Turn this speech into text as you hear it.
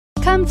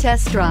Come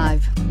test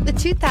drive the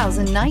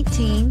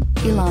 2019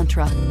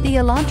 Elantra. The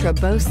Elantra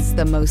boasts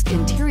the most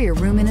interior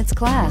room in its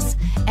class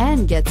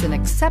and gets an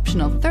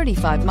exceptional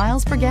 35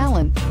 miles per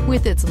gallon.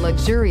 With its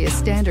luxurious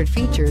standard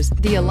features,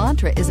 the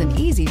Elantra is an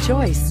easy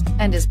choice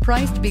and is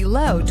priced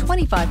below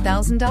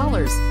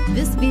 $25,000.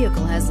 This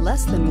vehicle has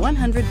less than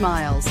 100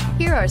 miles.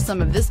 Here are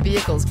some of this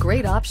vehicle's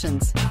great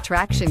options: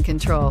 traction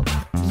control,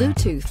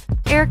 Bluetooth,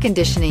 air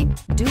conditioning,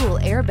 dual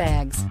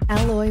airbags,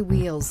 alloy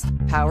wheels,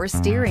 power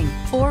steering,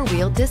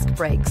 four-wheel disc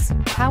brakes,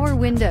 power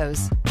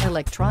windows,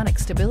 electronic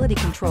stability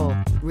control,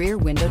 rear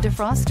window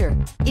defroster.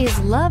 Is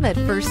love at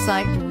first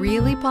sight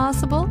really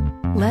possible?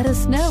 Let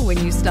us know when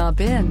you stop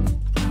in.